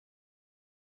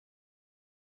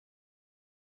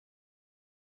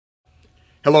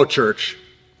Hello, church.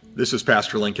 This is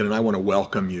Pastor Lincoln, and I want to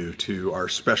welcome you to our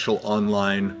special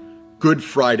online Good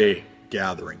Friday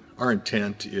gathering. Our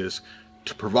intent is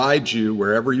to provide you,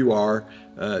 wherever you are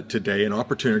today, an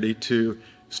opportunity to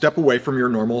step away from your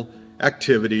normal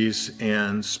activities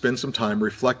and spend some time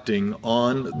reflecting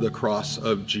on the cross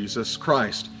of Jesus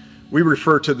Christ. We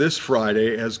refer to this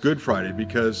Friday as Good Friday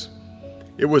because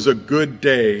it was a good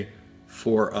day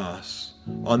for us.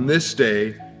 On this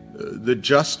day, the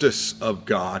justice of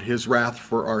God, His wrath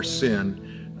for our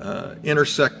sin,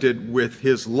 intersected with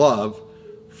His love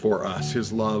for us,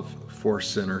 His love for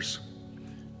sinners.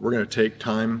 We're going to take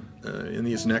time in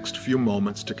these next few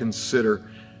moments to consider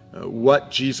what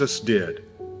Jesus did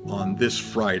on this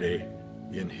Friday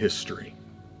in history.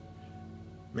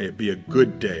 May it be a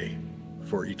good day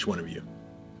for each one of you.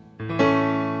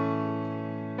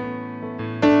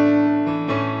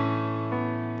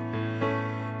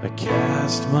 I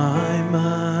cast my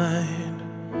mind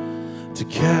to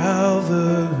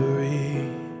Calvary,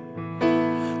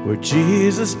 where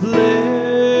Jesus bled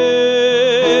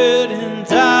and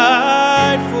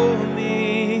died for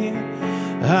me.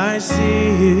 I see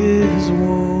His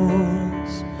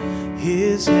wounds,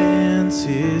 His hands,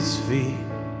 His feet,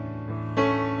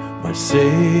 my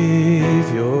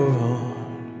Savior on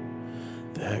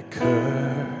that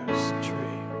cursed tree.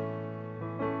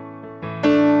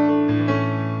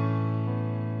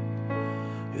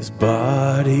 His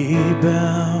body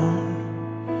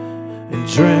bound and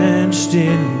drenched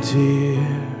in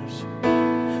tears,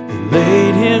 they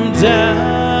laid Him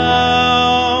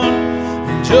down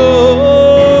in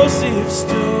Joseph's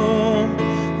tomb,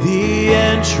 the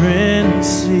entrance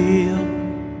sealed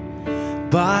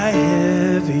by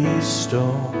heavy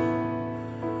stone.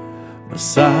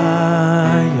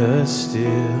 Messiah still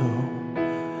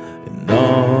and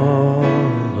all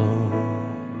alone.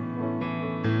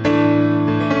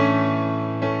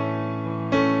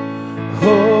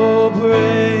 Oh,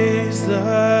 praise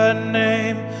the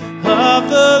name of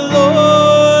the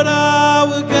Lord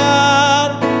our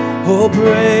God. Oh,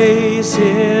 praise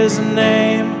His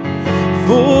name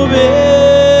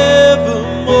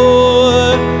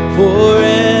forevermore. For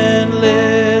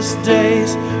endless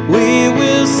days we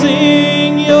will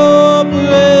sing Your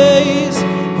praise.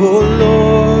 Oh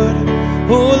Lord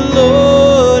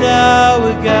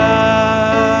our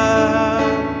God.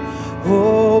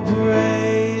 Oh,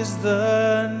 praise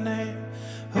the name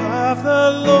of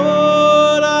the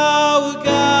Lord our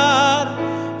God.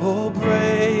 Oh,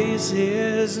 praise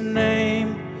His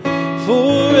name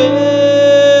forevermore.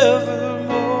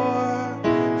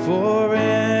 For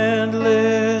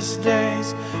endless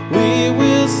days we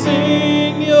will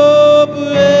sing Your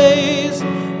praise.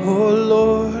 Oh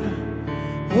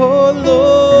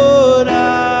Lord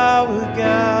our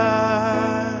God.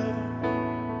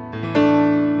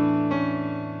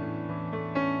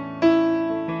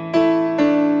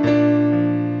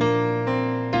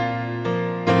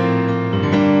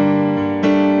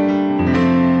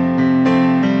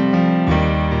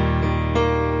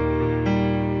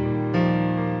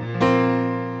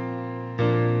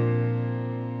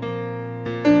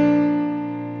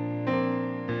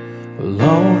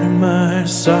 Alone in my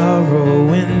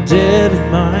sorrow and dead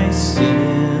in my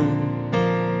sin,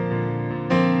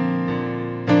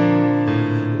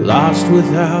 lost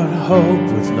without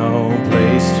hope, with no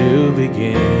place to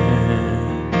begin.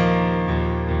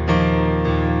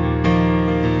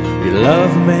 Your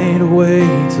love made a way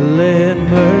to let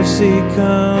mercy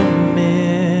come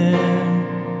in.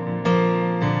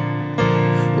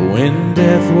 When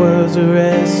death was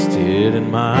arrested and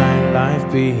my life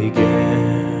began,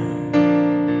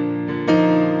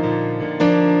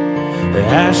 the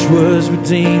ash was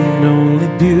redeemed, only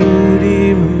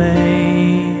beauty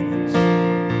remains.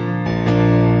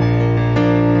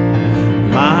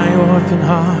 My orphan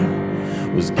heart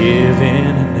was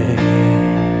given a name.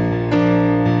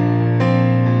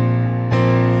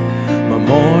 My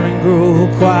mourning grew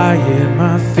quiet,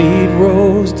 my feet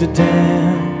rose to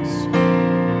dance.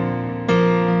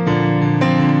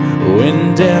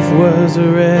 When death was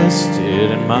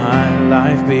arrested and my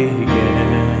life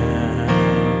began.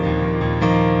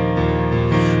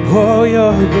 Oh,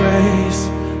 Your grace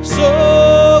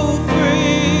so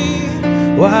free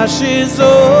washes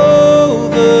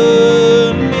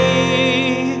over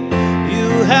me. You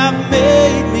have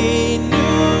made me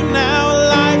new, now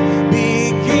life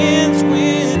begins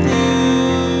with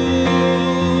You.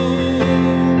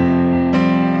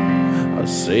 Our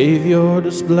Savior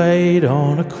displayed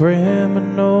on a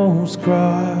criminal's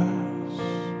cross.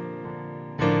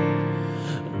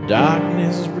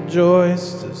 Darkness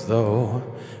rejoiced as though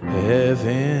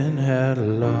heaven had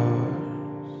lost.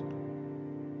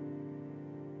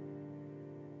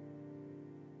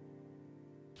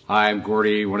 Hi, I'm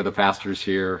Gordy, one of the pastors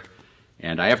here,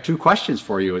 and I have two questions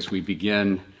for you as we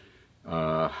begin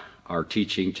our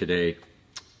teaching today.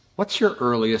 What's your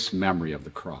earliest memory of the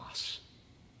cross?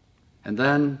 And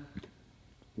then,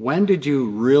 when did you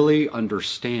really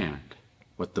understand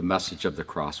what the message of the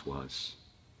cross was?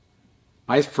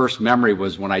 My first memory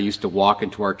was when I used to walk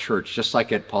into our church, just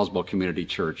like at Paulsville Community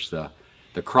Church. The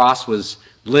cross was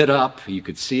lit up, you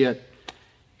could see it.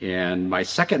 And my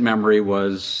second memory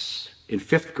was in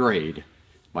 5th grade.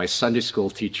 My Sunday school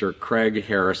teacher, Craig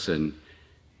Harrison,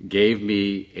 gave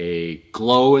me a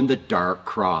glow-in-the-dark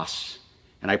cross.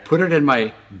 And I put it in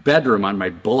my bedroom on my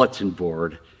bulletin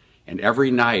board. And every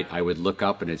night I would look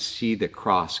up and I'd see the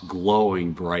cross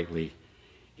glowing brightly.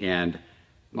 And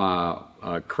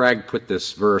Craig put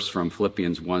this verse from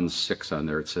Philippians 1:6 on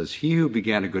there. It says, "He who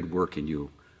began a good work in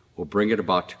you will bring it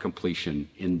about to completion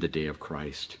in the day of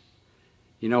Christ."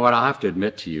 You know what? I'll have to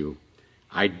admit to you,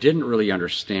 I didn't really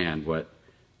understand what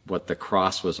the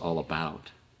cross was all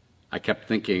about. I kept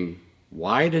thinking,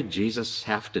 why did Jesus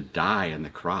have to die on the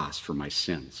cross for my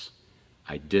sins?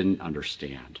 I didn't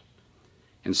understand.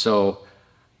 And so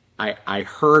I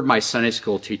heard my Sunday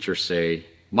school teacher say,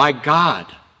 my God,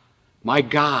 why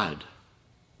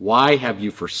have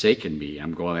you forsaken me?"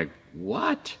 I'm going like,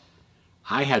 what?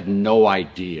 I had no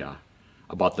idea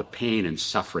about the pain and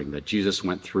suffering that Jesus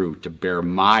went through to bear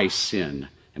my sin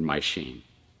and my shame.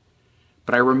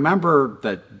 But I remember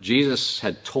that Jesus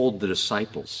had told the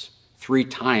disciples 3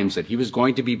 times that he was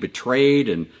going to be betrayed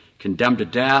and condemned to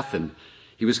death, and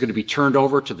he was going to be turned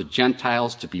over to the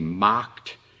Gentiles to be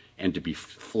mocked and to be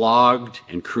flogged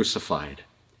and crucified.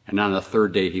 And on the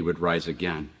 3rd day he would rise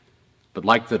again. But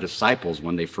like the disciples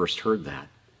when they first heard that,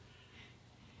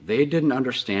 they didn't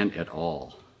understand at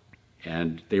all.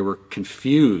 And they were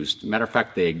confused. Matter of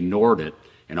fact, they ignored it.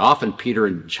 And often Peter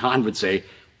and John would say,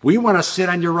 "We want to sit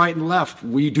on your right and left.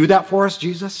 Will you do that for us,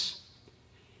 Jesus?"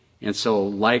 And so,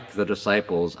 like the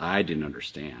disciples, I didn't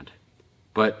understand.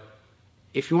 But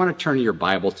if you want to turn your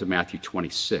Bible to Matthew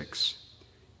 26,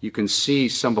 you can see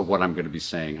some of what I'm going to be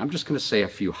saying. I'm just going to say a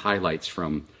few highlights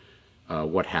from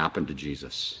what happened to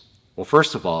Jesus. Well,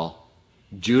 first of all,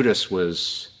 Judas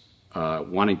was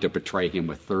wanting to betray him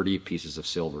with 30 pieces of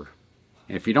silver.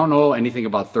 And if you don't know anything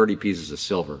about 30 pieces of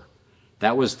silver,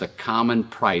 that was the common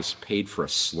price paid for a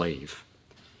slave.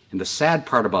 And the sad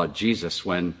part about Jesus,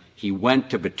 when he went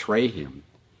to betray him,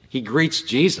 he greets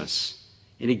Jesus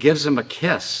and he gives him a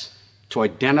kiss to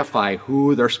identify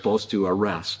who they're supposed to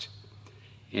arrest.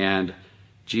 And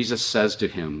Jesus says to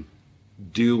him,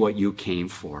 "Do what you came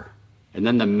for." And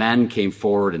then the men came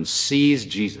forward and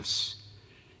seized Jesus.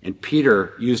 And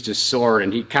Peter used his sword,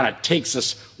 and he kind of takes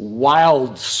this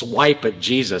wild swipe at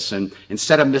Jesus. And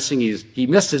instead of missing, he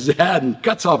missed his head and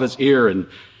cuts off his ear. And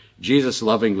Jesus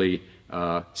lovingly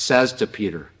says to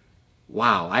Peter,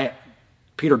 "Wow,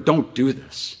 Peter, don't do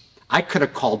this. I could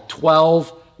have called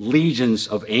 12 legions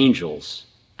of angels."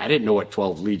 I didn't know what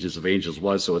 12 legions of angels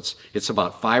was, so it's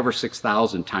about 5,000 or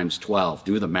 6,000 times 12.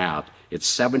 Do the math. It's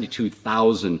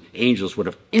 72,000 angels would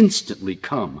have instantly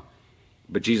come.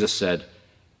 But Jesus said,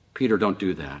 "Peter, don't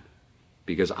do that,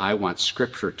 because I want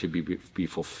Scripture to be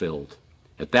fulfilled."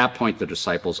 At that point, the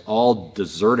disciples all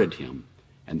deserted him,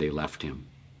 and they left him.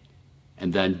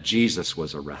 And then Jesus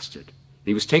was arrested.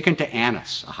 He was taken to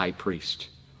Annas, a high priest,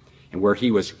 and where he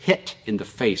was hit in the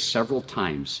face several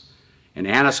times. And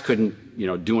Annas couldn't,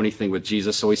 do anything with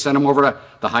Jesus, so he sent him over to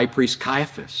the high priest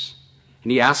Caiaphas.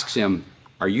 And he asks him,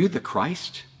 "Are you the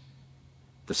Christ,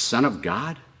 the Son of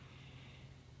God?"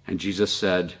 And Jesus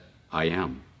said, "I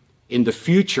am. In the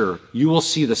future, you will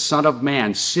see the Son of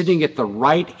Man sitting at the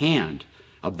right hand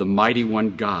of the mighty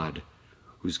one God,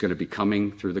 who's going to be coming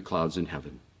through the clouds in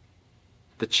heaven."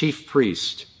 The chief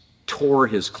priest tore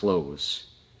his clothes,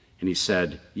 and he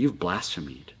said, "You've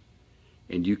blasphemed,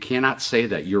 and you cannot say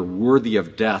that. You're worthy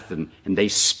of death." And they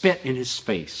spit in his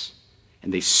face,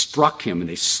 and they struck him, and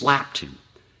they slapped him.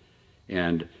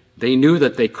 And they knew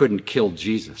that they couldn't kill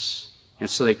Jesus. And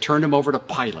so they turned him over to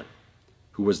Pilate,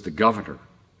 who was the governor,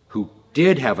 who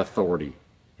did have authority.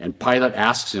 And Pilate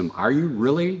asks him, "Are you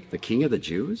really the king of the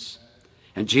Jews?"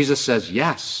 And Jesus says,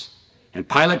 "Yes." And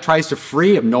Pilate tries to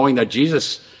free him, knowing that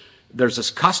there's this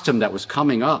custom that was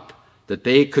coming up, that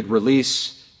they could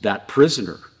release that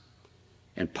prisoner.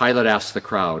 And Pilate asks the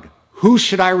crowd, "Who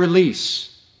should I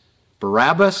release?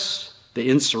 Barabbas, the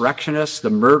insurrectionist, the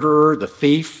murderer, the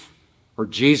thief, or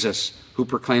Jesus, who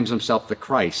proclaims himself the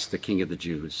Christ, the King of the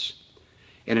Jews?"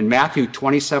 And in Matthew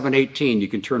 27:18, you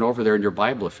can turn over there in your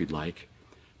Bible if you'd like,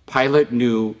 Pilate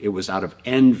knew it was out of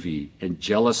envy and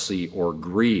jealousy or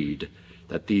greed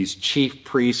that these chief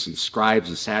priests and scribes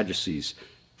and Sadducees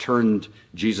turned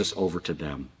Jesus over to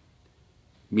them.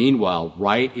 Meanwhile,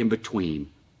 right in between,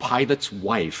 Pilate's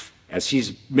wife, as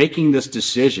he's making this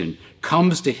decision,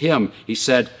 comes to him. He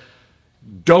said,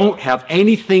 "Don't have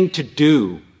anything to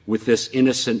do with this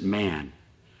innocent man,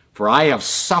 for I have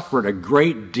suffered a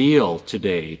great deal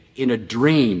today in a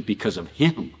dream because of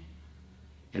him."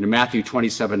 And in Matthew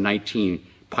 27:19,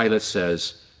 Pilate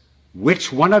says,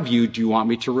 "Which one of you do you want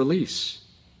me to release?"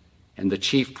 And the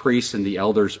chief priests and the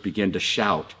elders begin to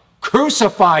shout,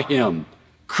 "Crucify him!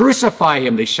 Crucify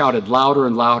him!" They shouted louder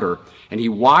and louder. And he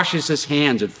washes his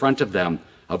hands in front of them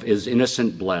of his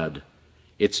innocent blood.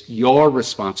 "It's your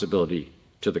responsibility,"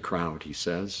 to the crowd, he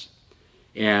says.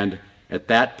 And at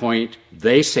that point,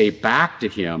 they say back to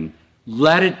him,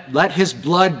 let his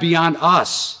blood be on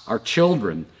us, our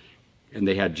children. And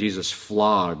they had Jesus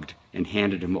flogged and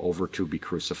handed him over to be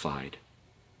crucified.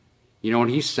 You know, when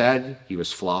he said he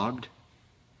was flogged,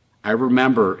 I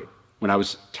remember when I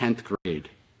was 10th grade,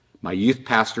 my youth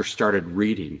pastor started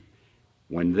reading.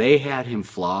 When they had him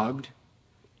flogged,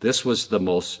 this was the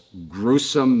most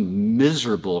gruesome,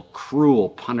 miserable, cruel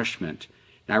punishment.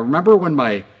 And I remember when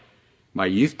my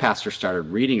youth pastor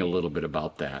started reading a little bit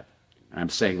about that. And I'm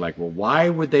saying, like, well, why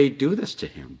would they do this to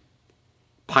him?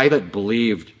 Pilate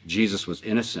believed Jesus was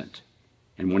innocent.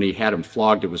 And when he had him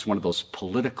flogged, it was one of those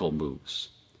political moves.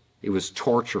 It was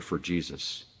torture for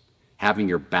Jesus. Having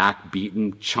your back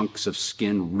beaten, chunks of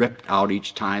skin ripped out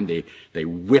each time they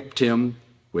whipped him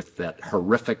with that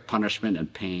horrific punishment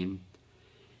and pain.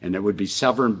 And there would be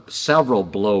several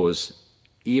blows,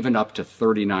 even up to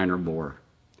 39 or more.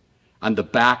 On the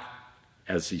back,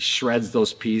 as he shreds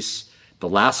those pieces, the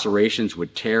lacerations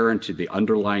would tear into the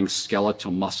underlying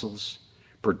skeletal muscles,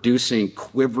 producing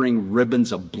quivering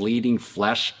ribbons of bleeding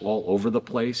flesh all over the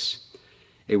place.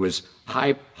 It was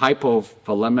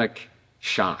hypothalamic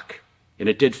shock, and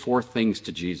it did 4 things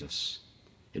to Jesus.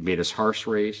 It made his heart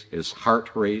race, his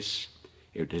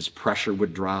pressure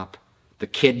would drop, the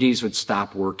kidneys would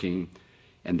stop working,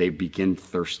 and they'd begin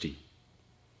thirsty.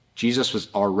 Jesus was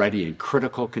already in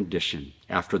critical condition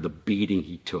after the beating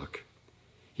he took.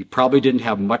 He probably didn't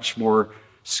have much more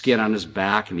skin on his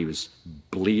back, and he was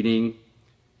bleeding.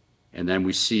 And then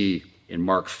we see in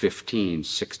Mark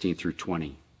 15:16 through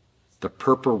 20, the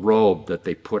purple robe that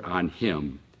they put on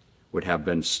him would have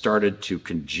been started to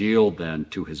congeal then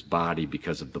to his body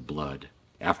because of the blood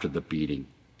after the beating,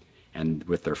 and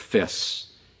with their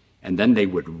fists. And then they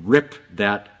would rip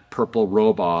that purple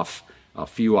robe off a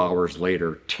few hours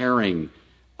later, tearing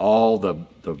all the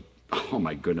oh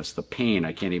my goodness, the pain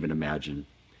I can't even imagine.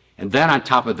 And then on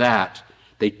top of that,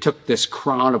 they took this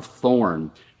crown of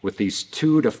thorn with these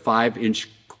 2 to 5 inch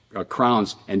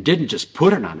crowns and didn't just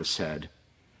put it on his head.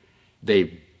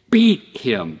 They beat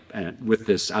him with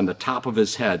this on the top of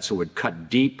his head so it would cut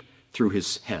deep through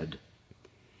his head.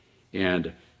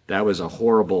 And that was a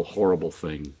horrible, horrible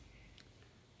thing.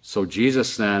 So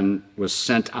Jesus then was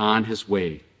sent on his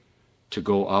way to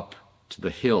go up to the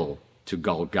hill to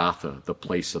Golgotha, the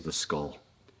place of the skull.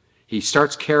 He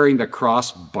starts carrying the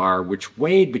crossbar, which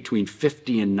weighed between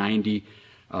 50 and 90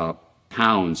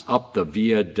 pounds, up the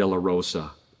Via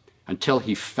Dolorosa until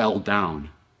he fell down.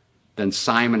 Then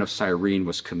Simon of Cyrene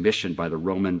was commissioned by the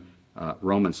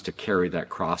Romans to carry that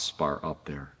crossbar up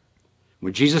there.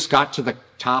 When Jesus got to the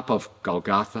top of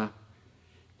Golgotha,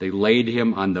 they laid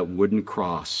him on the wooden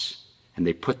cross, and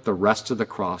they put the rest of the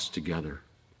cross together.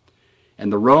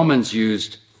 And the Romans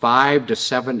used 5 to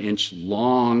 7 inch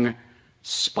long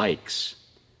spikes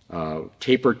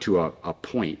tapered to a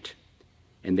point.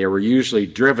 And they were usually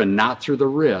driven not through the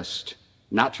wrist,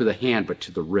 not through the hand, but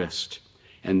to the wrist.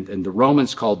 And the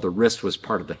Romans called the wrist was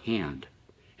part of the hand.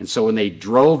 And so when they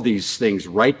drove these things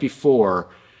right before,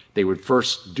 they would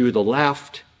first do the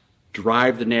left,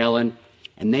 drive the nail in,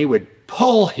 and they would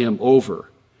pull him over.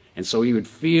 And so he would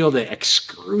feel the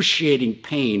excruciating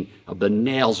pain of the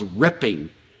nails ripping.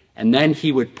 And then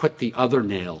he would put the other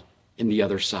nail in the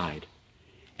other side.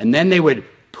 And then they would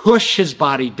push his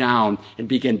body down and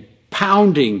begin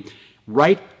pounding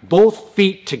both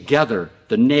feet together,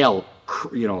 the nail,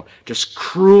 just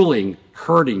cruelly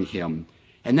hurting him.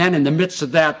 And then in the midst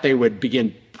of that, they would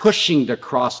begin pushing the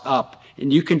cross up.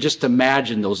 And you can just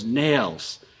imagine those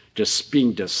nails just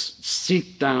being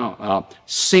sink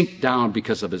down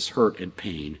because of his hurt and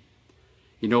pain.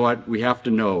 You know what? We have to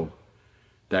know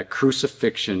that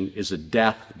crucifixion is a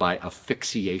death by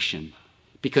asphyxiation.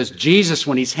 Because Jesus,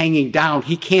 when he's hanging down,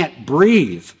 he can't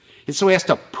breathe. And so he has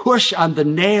to push on the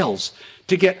nails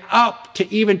to get up,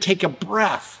 to even take a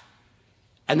breath.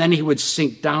 And then he would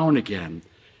sink down again.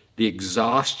 The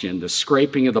exhaustion, the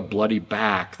scraping of the bloody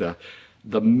back, the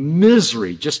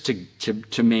misery just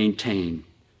to maintain.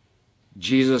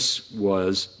 Jesus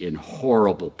was in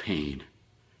horrible pain.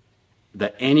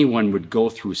 that anyone would go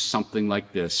through something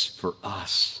like this for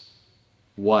us.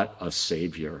 What a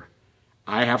Savior.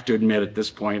 I have to admit at this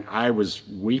point, I was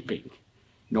weeping,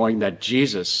 knowing that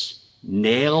Jesus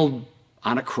nailed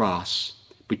on a cross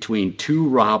between two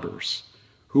robbers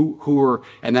who were,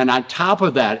 and then on top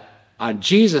of that, on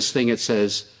Jesus' thing, it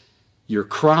says, your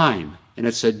crime. And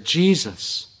it said,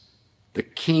 Jesus, the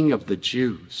King of the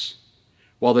Jews.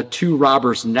 While the two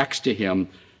robbers next to him,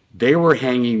 they were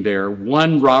hanging there.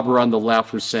 One robber on the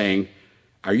left was saying,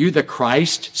 are you the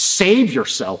Christ? Save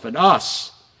yourself and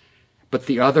us. But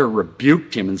the other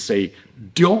rebuked him and said,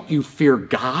 don't you fear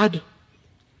God?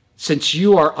 Since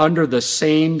you are under the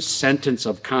same sentence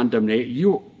of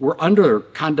condemnation, we're under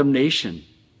condemnation.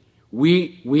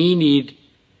 We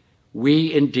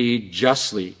indeed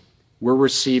justly, we're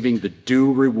receiving the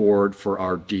due reward for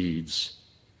our deeds.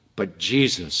 But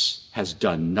Jesus has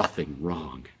done nothing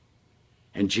wrong.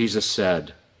 And Jesus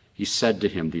said, he said to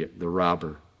him, the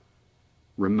robber,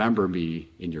 remember me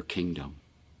in your kingdom.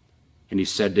 And he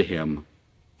said to him,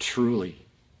 truly,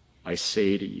 I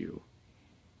say to you,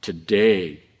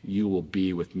 today you will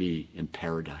be with me in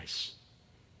paradise.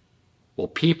 Well,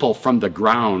 people from the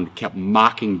ground kept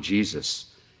mocking Jesus.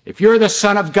 If you're the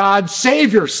Son of God,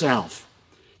 save yourself.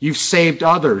 You've saved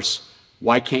others.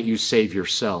 Why can't you save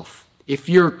yourself? If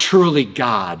you're truly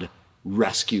God,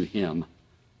 rescue him.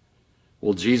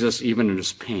 Well, Jesus, even in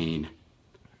his pain,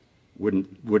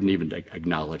 wouldn't even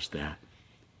acknowledge that.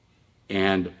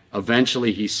 And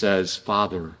eventually he says,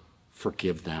 Father,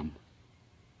 forgive them.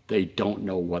 They don't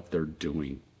know what they're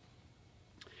doing.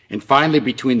 And finally,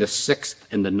 between the 6th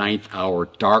and the 9th hour,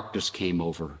 darkness came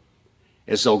over,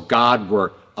 as though God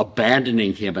were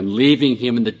abandoning him and leaving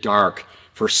him in the dark,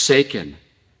 forsaken.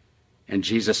 And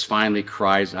Jesus finally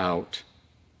cries out,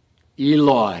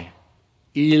 Eloi,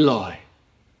 Eloi,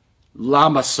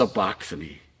 lama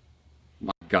sabachthani.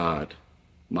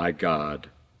 My God,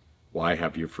 why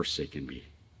have you forsaken me?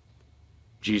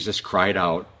 Jesus cried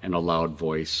out in a loud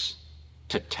voice,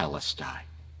 Tetelestai,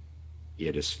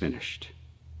 it is finished.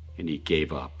 And he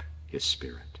gave up his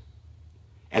spirit.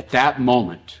 At that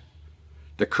moment,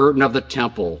 the curtain of the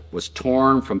temple was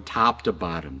torn from top to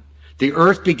bottom. The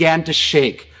earth began to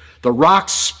shake. The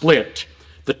rocks split.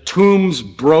 The tombs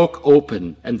broke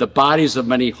open, and the bodies of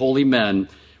many holy men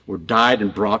were died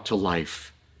and brought to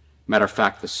life. Matter of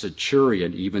fact, the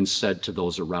centurion even said to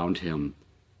those around him,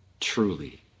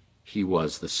 truly, he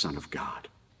was the Son of God.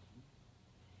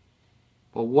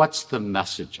 Well, what's the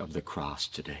message of the cross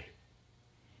today?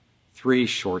 3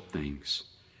 short things.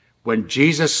 When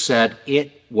Jesus said,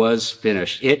 it was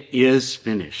finished, it is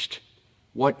finished,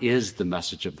 what is the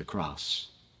message of the cross?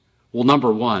 Well,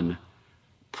 number 1,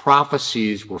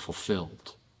 prophecies were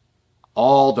fulfilled.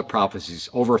 All the prophecies,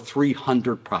 over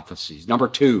 300 prophecies. Number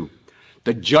 2,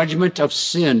 the judgment of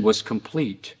sin was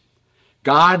complete.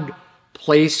 God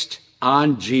placed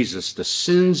on Jesus the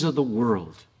sins of the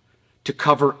world to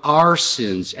cover our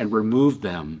sins and remove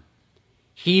them.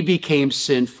 He became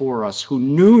sin for us who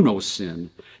knew no sin,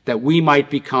 that we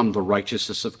might become the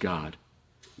righteousness of God.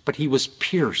 But he was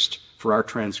pierced for our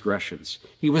transgressions.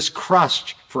 He was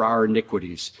crushed for our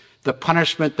iniquities. The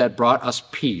punishment that brought us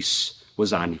peace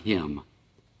was on him.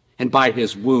 And by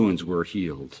his wounds we're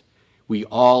healed. We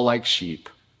all, like sheep,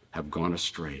 have gone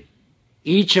astray.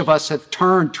 Each of us have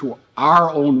turned to our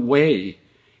own way,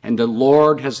 and the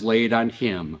Lord has laid on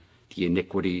him the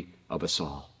iniquity of us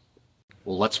all.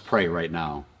 Well, let's pray right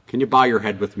now. Can you bow your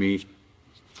head with me?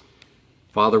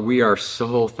 Father, we are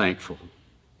so thankful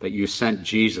that you sent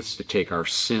Jesus to take our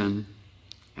sin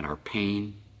and our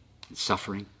pain and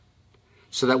suffering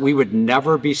so that we would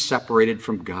never be separated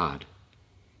from God,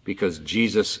 because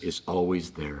Jesus is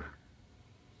always there.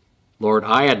 Lord,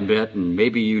 I admit, and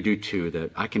maybe you do too,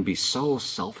 that I can be so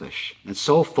selfish and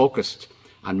so focused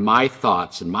on my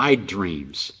thoughts and my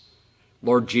dreams.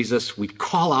 Lord Jesus, we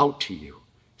call out to you.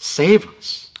 Save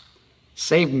us.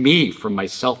 Save me from my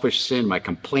selfish sin, my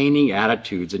complaining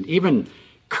attitudes, and even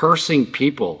cursing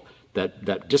people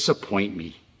that disappoint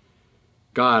me.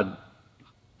 God,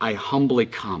 I humbly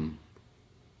come.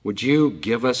 Would you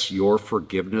give us your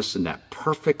forgiveness and that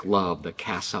perfect love that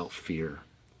casts out fear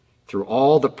through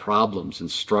all the problems and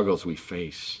struggles we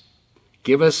face?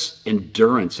 Give us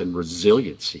endurance and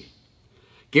resiliency.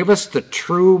 Give us the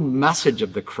true message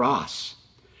of the cross,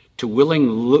 to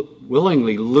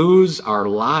willingly lose our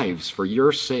lives for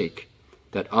your sake,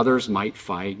 that others might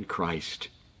find Christ.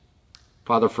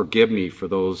 Father, forgive me for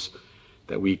those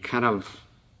that we kind of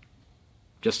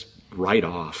just write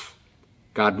off.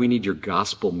 God, we need your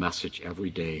gospel message every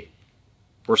day.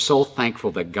 We're so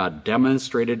thankful that God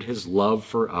demonstrated his love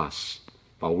for us.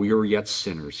 While we were yet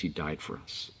sinners, he died for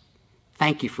us.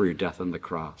 Thank you for your death on the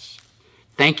cross.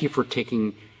 Thank you for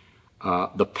taking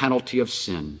the penalty of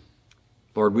sin.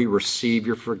 Lord, we receive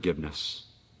your forgiveness.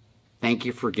 Thank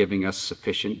you for giving us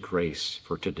sufficient grace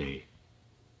for today.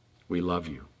 We love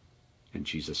you. In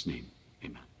Jesus' name,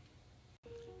 amen.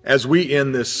 As we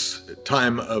end this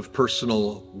time of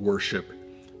personal worship,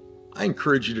 I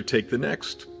encourage you to take the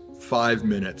next 5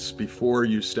 minutes before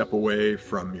you step away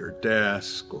from your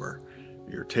desk or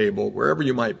your table, wherever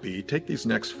you might be. Take these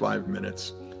next 5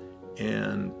 minutes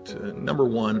and, number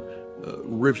one,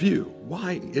 review.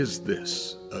 Why is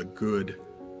this a Good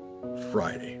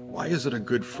Friday? Why is it a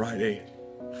Good Friday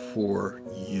for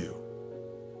you?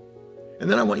 And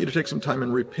then I want you to take some time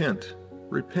and repent.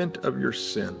 Repent of your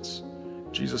sins.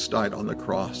 Jesus died on the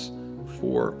cross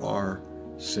for our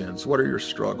sins. What are your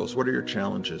struggles? What are your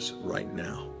challenges right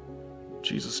now?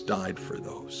 Jesus died for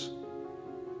those.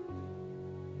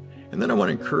 And then I want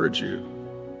to encourage you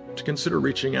to consider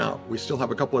reaching out. We still have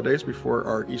a couple of days before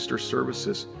our Easter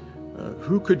services.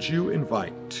 Who could you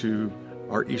invite to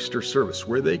our Easter service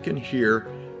where they can hear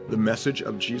the message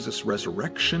of Jesus'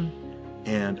 resurrection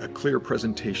and a clear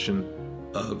presentation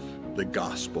of the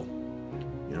gospel?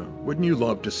 You know, wouldn't you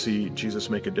love to see Jesus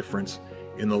make a difference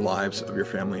in the lives of your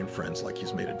family and friends like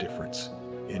he's made a difference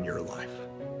in your life?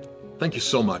 Thank you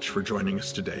so much for joining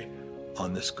us today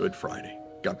on this Good Friday.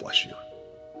 God bless you.